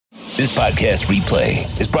This podcast replay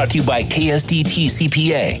is brought to you by KSDT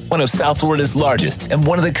CPA, one of South Florida's largest and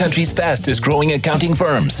one of the country's fastest growing accounting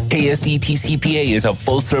firms. KSDT CPA is a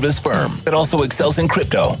full-service firm that also excels in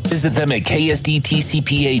crypto. Visit them at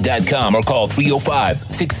ksdtcpa.com or call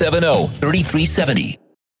 305-670-3370.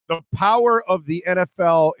 The power of the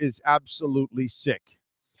NFL is absolutely sick.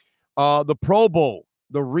 The Pro Bowl,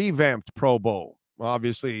 the revamped Pro Bowl,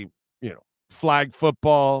 obviously, flag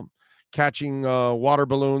football, catching water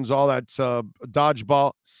balloons, all that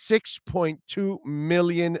dodgeball, 6.2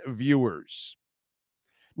 million viewers.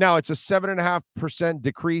 Now, it's a 7.5%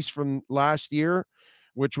 decrease from last year,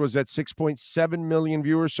 which was at 6.7 million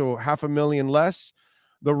viewers, so 500,000 less.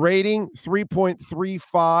 The rating,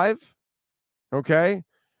 3.35. Okay.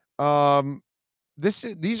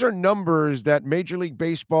 These are numbers that Major League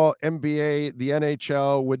Baseball, NBA, the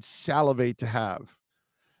NHL would salivate to have.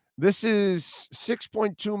 This is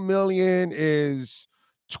 6.2 million is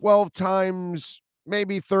 12 times,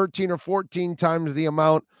 maybe 13 or 14 times the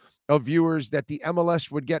amount of viewers that the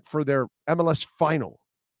MLS would get for their MLS final.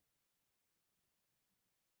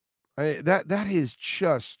 That is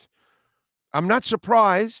just, I'm not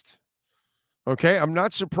surprised. Okay. I'm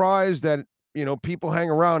not surprised that, people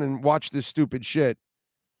hang around and watch this stupid shit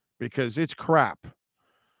because it's crap.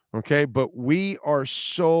 Okay. But we are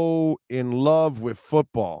so in love with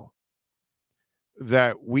football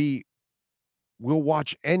that we will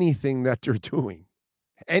watch anything that they're doing,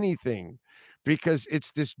 anything, because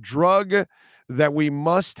it's this drug that we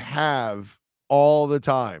must have all the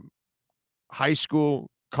time. High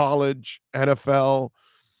school, college, NFL,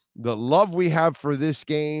 the love we have for this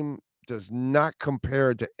game does not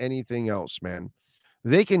compare to anything else, man.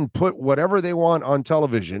 They can put whatever they want on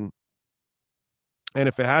television, and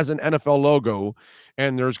if it has an NFL logo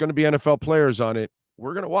and there's going to be NFL players on it,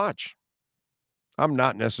 we're going to watch. I'm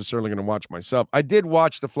not necessarily going to watch myself. I did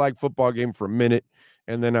watch the flag football game for a minute,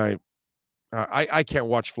 and then I can't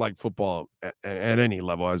watch flag football at any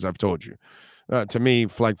level, as I've told you. To me,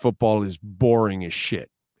 flag football is boring as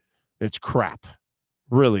shit. It's crap.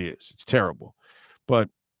 Really is. It's terrible. But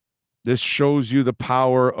this shows you the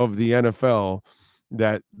power of the NFL,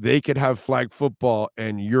 that they could have flag football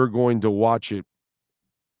and you're going to watch it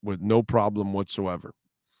with no problem whatsoever.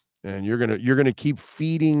 And you're gonna keep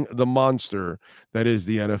feeding the monster that is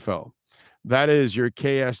the NFL. That is your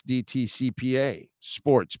KSDT CPA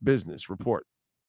Sports Business Report.